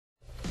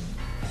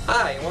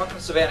Hi, and welcome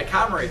to Savannah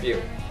Comedy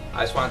Revue.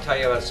 I just want to tell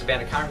you about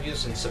Savannah Comedy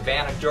Revues in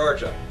Savannah,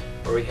 Georgia,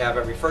 where we have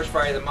every first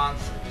Friday of the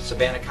month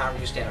Savannah Comedy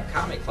Revue Stand-Up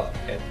Comedy Club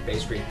at Bay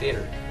Street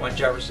Theater, 1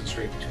 Jefferson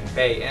Street, between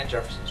Bay and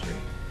Jefferson Street.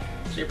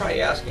 So you're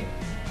probably asking,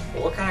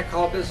 well, what kind of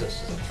club is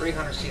this? It's a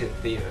 300-seated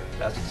theater.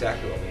 That's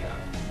exactly what we have.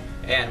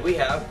 And we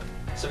have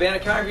Savannah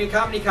Comedy Revue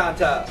Comedy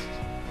Contest.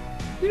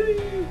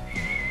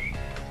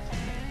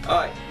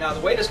 Alright, now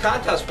the way this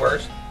contest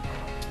works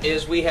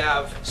is we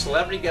have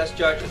celebrity guest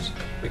judges.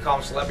 We call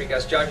them celebrity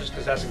guest judges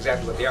because that's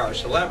exactly what they are,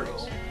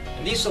 celebrities.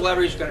 And these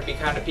celebrities are going to be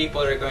kind of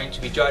people that are going to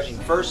be judging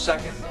first,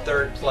 second, and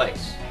third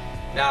place.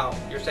 Now,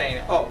 you're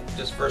saying, oh,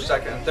 just first,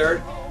 second, and third?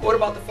 What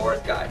about the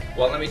fourth guy?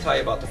 Well, let me tell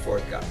you about the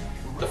fourth guy.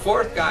 The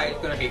fourth guy is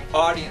going to be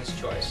audience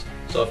choice.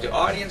 So if the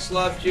audience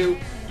loved you,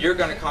 you're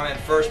going to come in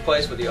first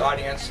place with the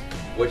audience,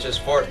 which is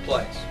fourth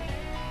place.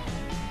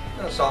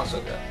 Doesn't sound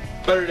so good,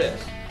 but it is,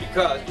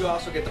 because you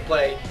also get to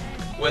play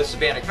with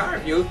Savannah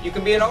Comedy Revue. You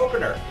can be an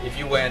opener if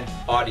you win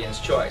audience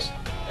choice,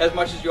 as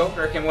much as your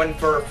opener can win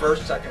for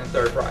first, second, and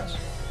third prize.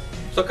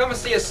 So come and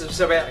see us at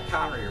Savannah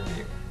Comedy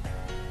Revue.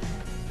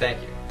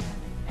 Thank you.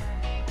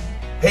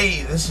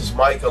 Hey, this is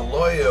Mike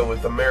Aloya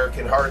with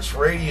American Hearts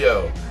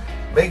Radio.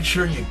 Make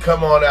sure you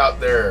come on out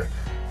there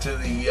to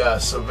the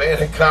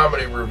Savannah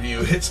Comedy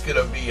Revue. It's going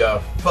to be a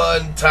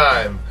fun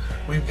time.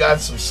 We've got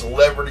some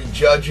celebrity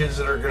judges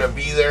that are going to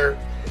be there.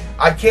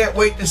 I can't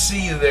wait to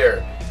see you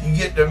there. You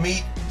get to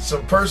meet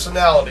some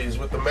personalities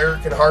with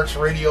American Hearts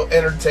Radio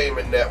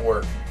Entertainment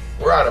Network.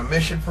 We're on a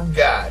mission from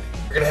God.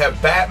 We're going to have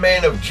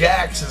Batman of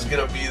Jax is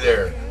going to be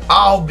there.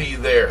 I'll be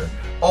there.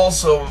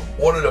 Also,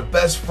 one of the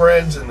best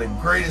friends and the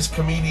greatest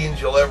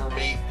comedians you'll ever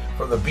meet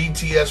from the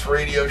BTS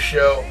radio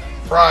show,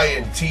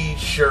 Brian T.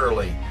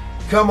 Shirley.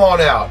 Come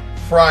on out,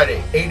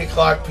 Friday, 8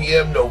 o'clock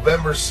p.m.,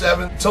 November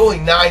 7th. It's only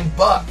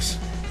 $9.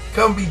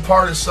 Come be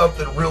part of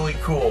something really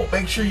cool.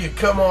 Make sure you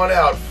come on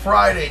out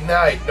Friday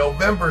night,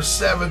 November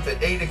 7th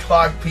at 8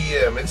 o'clock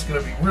p.m. It's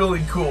going to be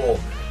really cool.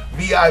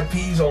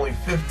 VIP's only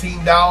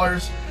 $15,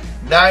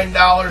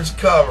 $9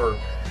 cover.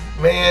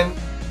 Man,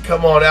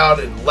 come on out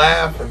and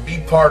laugh and be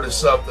part of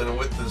something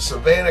with the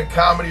Savannah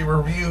Comedy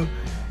Revue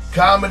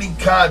Comedy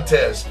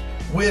Contest.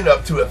 Win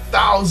up to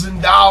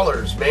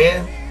 $1,000,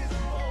 man.